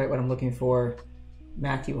done quite what I'm looking for.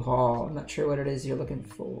 Matthew Hall. I'm not sure what it is you're looking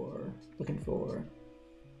for.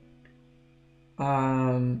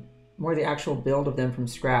 More the actual build of them from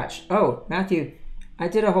scratch. Oh, Matthew, I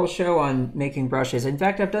did a whole show on making brushes. In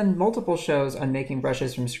fact, I've done multiple shows on making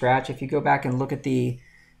brushes from scratch. If you go back and look at the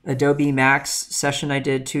Adobe Max session I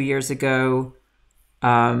did 2 years ago,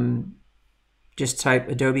 just type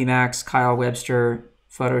Adobe Max, Kyle Webster,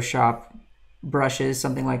 Photoshop, brushes,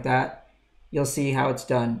 something like that. You'll see how it's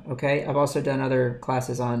done, okay? I've also done other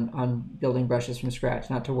classes on building brushes from scratch.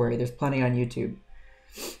 Not to worry, there's plenty on YouTube.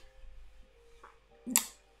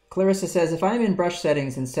 Clarissa says, if I'm in brush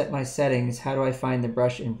settings and set my settings, how do I find the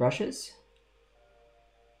brush in brushes?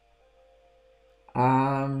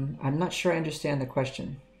 I'm not sure I understand the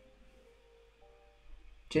question.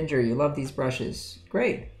 Ginger, you love these brushes.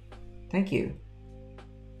 Great, thank you.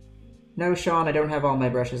 No, Sean, I don't have all my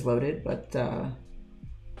brushes loaded, but I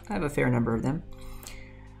have a fair number of them.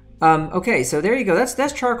 Okay, so there you go. That's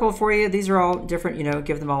charcoal for you. These are all different, you know,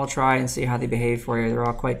 give them all a try and see how they behave for you. They're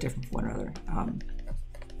all quite different from one another.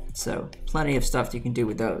 So plenty of stuff you can do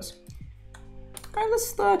with those. All right,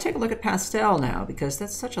 let's take a look at pastel now, because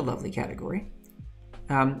that's such a lovely category.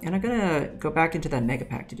 And I'm gonna go back into that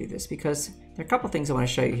megapack to do this, because there are a couple things I want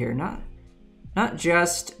to show you here. Not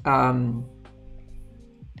just good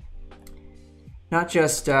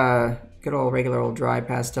old regular old dry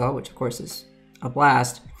pastel, which of course is a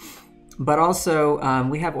blast, but also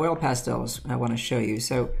we have oil pastels I want to show you.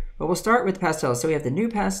 But we'll start with pastels. So we have the new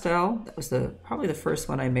pastel. That was probably the first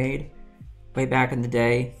one I made way back in the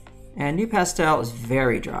day. And new pastel is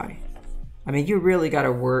very dry. I mean, you really got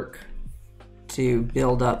to work to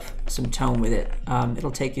build up some tone with it.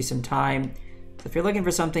 It'll take you some time. So if you're looking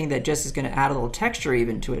for something that just is going to add a little texture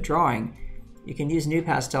even to a drawing, you can use new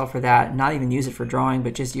pastel for that. Not even use it for drawing,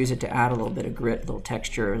 but just use it to add a little bit of grit, a little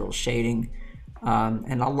texture, a little shading.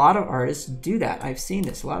 And a lot of artists do that. I've seen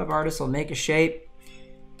this. A lot of artists will make a shape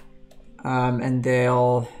and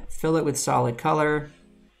they'll fill it with solid color.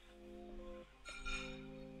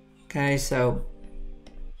 Okay, so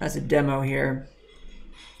as a demo here,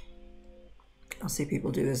 I'll see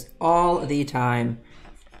people do this all the time.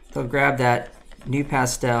 They'll grab that new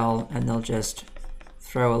pastel and they'll just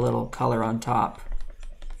throw a little color on top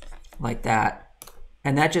like that.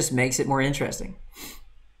 And that just makes it more interesting.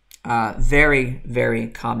 Very, very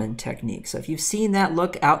common technique. So if you've seen that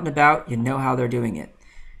look out and about, you know how they're doing it.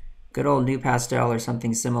 Good old new pastel or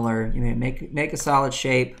something similar. You may make a solid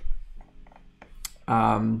shape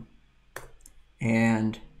and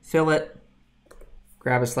fill it.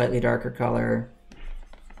 Grab a slightly darker color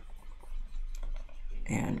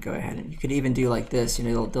and go ahead, and you could even do like this, you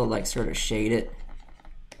know, they'll like sort of shade it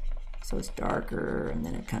so it's darker and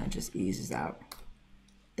then it kind of just eases out.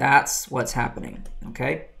 That's what's happening,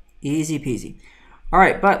 okay? Easy peasy. All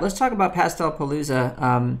right, but let's talk about Pastel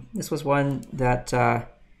Palooza. This was one that that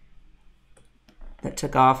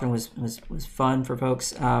took off and was fun for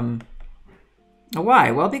folks.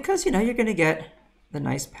 Why? Well, because, you know, you're gonna get the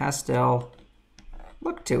nice pastel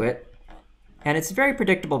look to it, and it's a very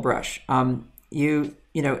predictable brush.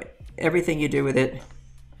 You know, everything you do with it,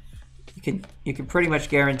 you can pretty much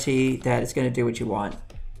guarantee that it's going to do what you want.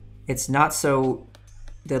 It's not so,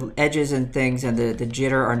 the edges and things and the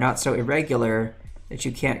jitter are not so irregular that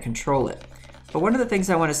you can't control it. But one of the things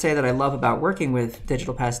I want to say that I love about working with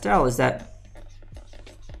digital pastel is that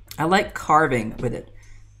I like carving with it.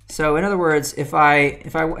 So in other words, if I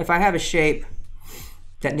have a shape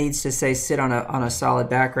that needs to, say, sit on a solid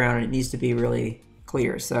background and it needs to be really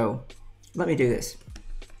clear. So let me do this.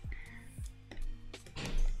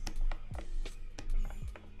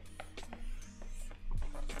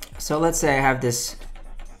 So let's say I have this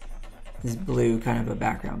blue kind of a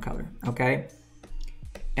background color, okay?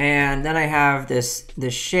 And then I have this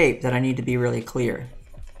shape that I need to be really clear,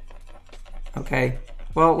 okay?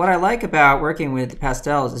 Well, what I like about working with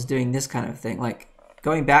pastels is doing this kind of thing, like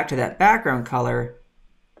going back to that background color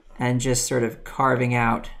and just sort of carving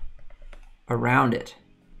out around it,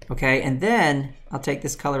 okay? And then I'll take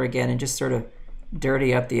this color again and just sort of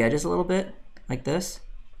dirty up the edges a little bit, like this,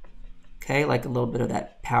 okay? Like a little bit of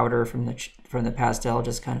that powder from the pastel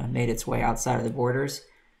just kind of made its way outside of the borders.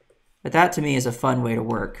 But that to me is a fun way to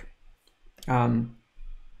work.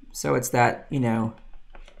 So it's that, you know,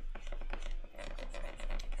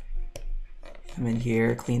 come in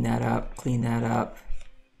here, clean that up,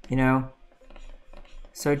 you know?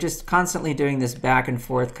 So just constantly doing this back and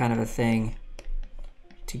forth kind of a thing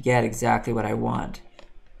to get exactly what I want.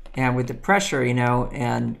 And with the pressure, you know,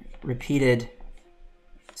 and repeated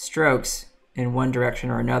strokes in one direction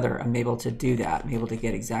or another, I'm able to do that. I'm able to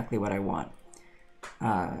get exactly what I want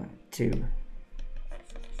to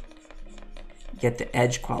get the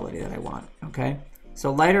edge quality that I want, okay?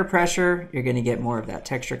 So lighter pressure, you're gonna get more of that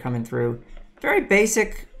texture coming through. Very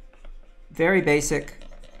basic, very basic.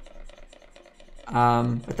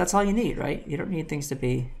 But that's all you need, right? You don't need things to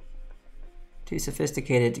be too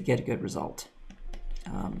sophisticated to get a good result.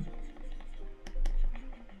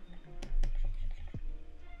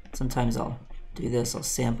 Sometimes I'll do this, I'll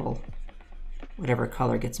sample whatever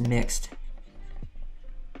color gets mixed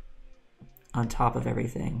on top of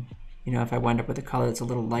everything. You know, if I wind up with a color that's a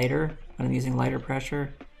little lighter, when I'm using lighter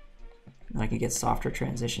pressure, then I can get softer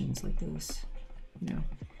transitions like this, you know.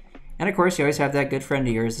 And of course, you always have that good friend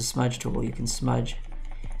of yours, the smudge tool. You can smudge.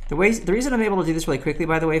 The reason I'm able to do this really quickly,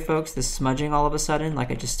 by the way, folks, this smudging all of a sudden,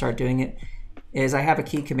 like I just start doing it, is I have a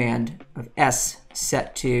key command of S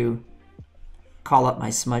set to call up my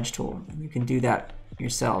smudge tool. And you can do that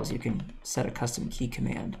yourselves. You can set a custom key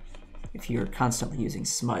command if you're constantly using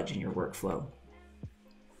smudge in your workflow.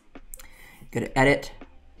 Go to Edit,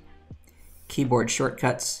 Keyboard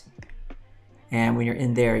Shortcuts, and when you're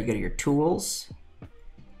in there, you go to your Tools.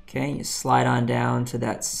 Okay, you slide on down to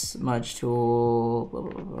that smudge tool, blah,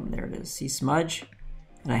 blah, blah, blah, there it is, see smudge,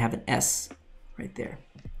 and I have an S right there.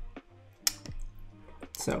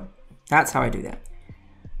 So that's how I do that.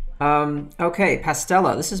 Okay,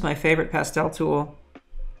 Pastella, this is my favorite pastel tool.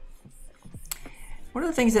 One of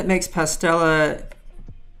the things that makes Pastella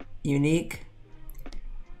unique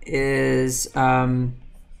is one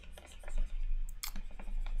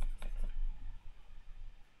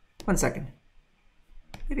second.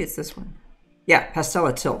 Maybe it's this one. Yeah,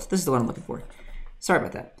 Pastella Tilt. This is the one I'm looking for. Sorry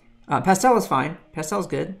about that. Pastel is fine. Pastel is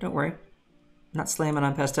good. Don't worry. I'm not slamming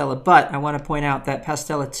on Pastella, but I want to point out that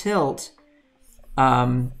Pastella Tilt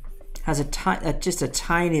has just a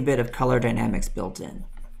tiny bit of color dynamics built in.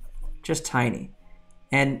 Just tiny.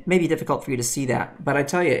 And maybe difficult for you to see that, but I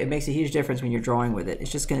tell you, it makes a huge difference when you're drawing with it.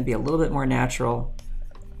 It's just going to be a little bit more natural.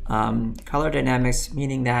 Color dynamics,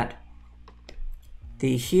 meaning that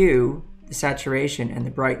the hue, the saturation, and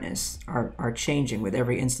the brightness are changing with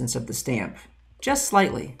every instance of the stamp. Just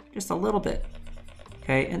slightly, just a little bit.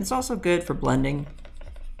 Okay, and it's also good for blending.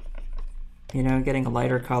 You know, getting a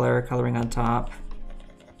lighter color, coloring on top,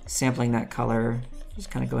 sampling that color,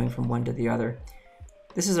 just kind of going from one to the other.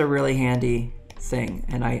 This is a really handy thing,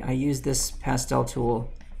 and I use this pastel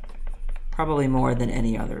tool probably more than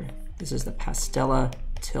any other. This is the Pastella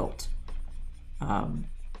Tilt. I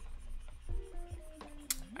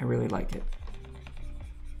really like it.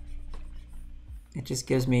 It just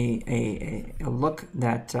gives me a look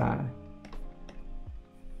that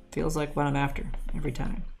feels like what I'm after every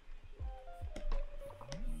time.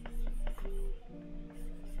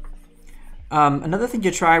 Another thing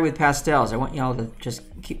to try with pastels, I want y'all to just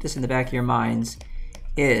keep this in the back of your minds,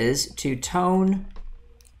 is to tone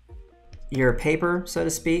your paper, so to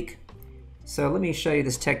speak. So let me show you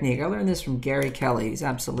this technique. I learned this from Gary Kelly. He's an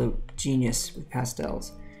absolute genius with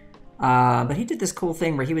pastels. But he did this cool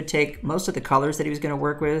thing where he would take most of the colors that he was going to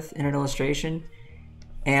work with in an illustration,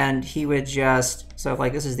 and he would just, so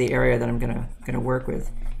like this is the area that I'm gonna work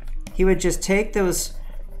with, he would just take those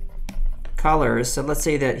colors. So let's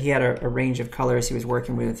say that he had a range of colors he was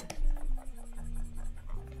working with,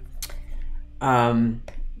 so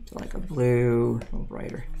like a blue, a little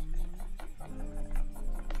brighter.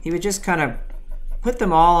 He would just kind of put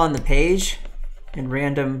them all on the page in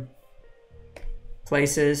random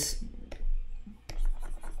places,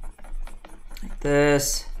 like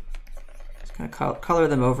this. Just kind of color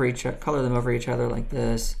them over each other like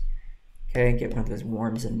this. Okay, get one of those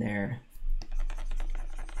warms in there.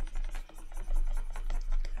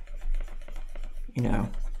 You know,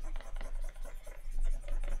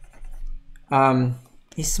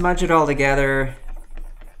 you smudge it all together.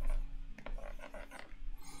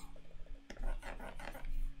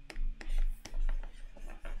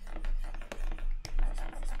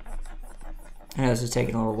 I know this is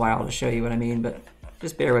taking a little while to show you what I mean, but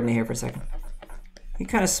just bear with me here for a second. You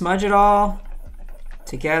kind of smudge it all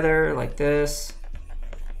together like this,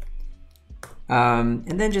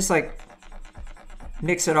 and then just like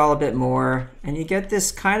mix it all a bit more, and you get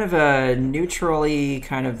this kind of a neutrally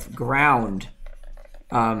kind of ground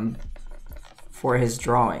for his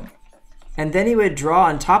drawing. And then he would draw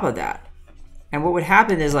on top of that. And what would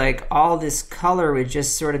happen is like all this color would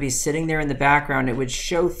just sort of be sitting there in the background. It would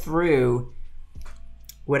show through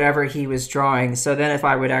whatever he was drawing. So then if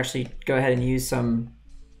I would actually go ahead and use some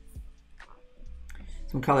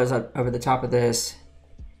colors up over the top of this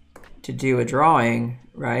to do a drawing,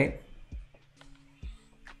 right?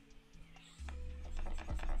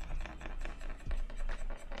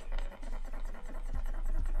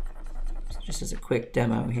 Just as a quick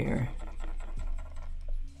demo here.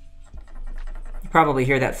 You probably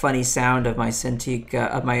hear that funny sound of my Cintiq,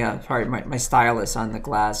 of my stylus on the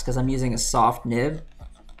glass, because I'm using a soft nib,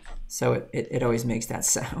 so it always makes that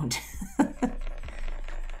sound.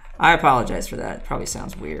 I apologize for that. It probably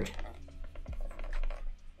sounds weird.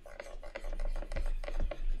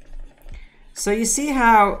 So you see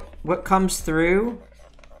how what comes through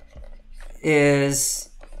is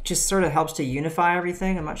just sort of helps to unify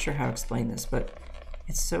everything. I'm not sure how to explain this, but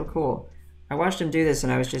it's so cool. I watched him do this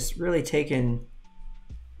and I was just really taken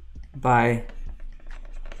by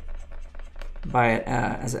it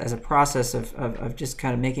as a process of just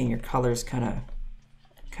kind of making your colors kind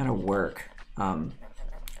of work.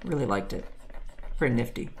 Really liked it. Pretty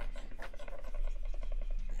nifty.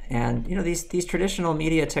 And you know, these traditional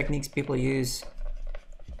media techniques people use,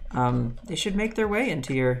 they should make their way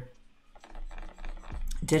into your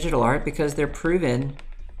digital art because they're proven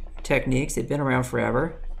techniques. They've been around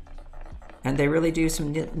forever, and they really do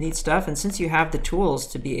some neat stuff. And since you have the tools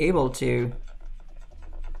to be able to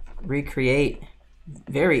recreate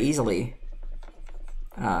very easily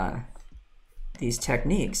these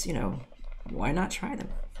techniques, you know, why not try them?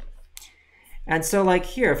 And so like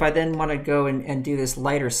here, if I then want to go and do this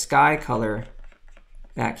lighter sky color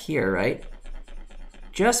back here, right?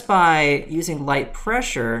 Just by using light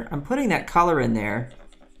pressure, I'm putting that color in there,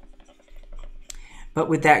 but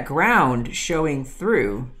with that ground showing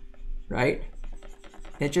through, right?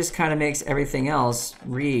 It just kind of makes everything else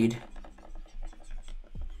read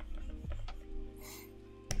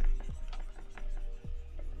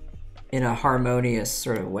in a harmonious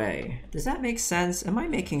sort of way. Does that make sense? Am I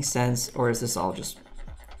making sense, or is this all just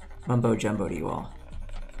mumbo jumbo to you all?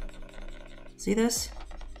 See this?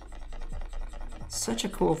 Such a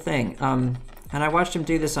cool thing. And I watched him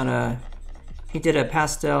do this on he did a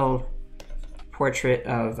pastel portrait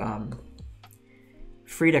of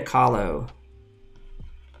Frida Kahlo,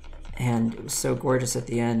 and it was so gorgeous at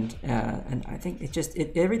the end. And I think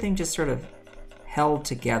everything just sort of held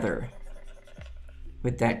together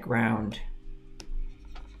with that ground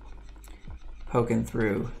poking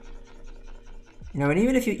through. You know, and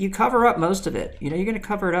even if you cover up most of it, you know, you're going to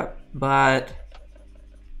cover it up, but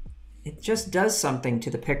it just does something to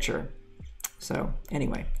the picture. So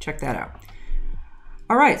anyway, check that out.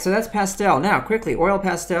 All right, so that's pastel. Now, quickly, oil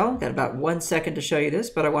pastel. Got about 1 second to show you this,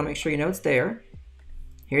 but I want to make sure you know it's there.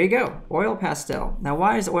 Here you go, oil pastel. Now,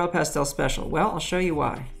 why is oil pastel special? Well, I'll show you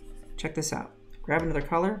why. Check this out. Grab another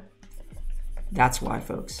color. That's why,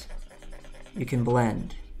 folks. You can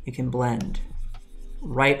blend. You can blend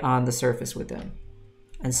right on the surface with them.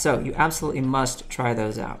 And so you absolutely must try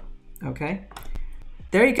those out, okay?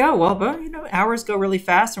 There you go. Well, but, you know, hours go really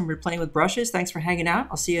fast when we're playing with brushes. Thanks for hanging out.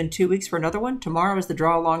 I'll see you in 2 weeks for another one. Tomorrow is the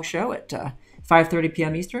Draw Along show at 5:30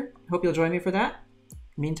 p.m. Eastern. Hope you'll join me for that.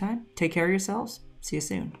 Meantime, take care of yourselves. See you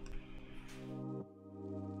soon.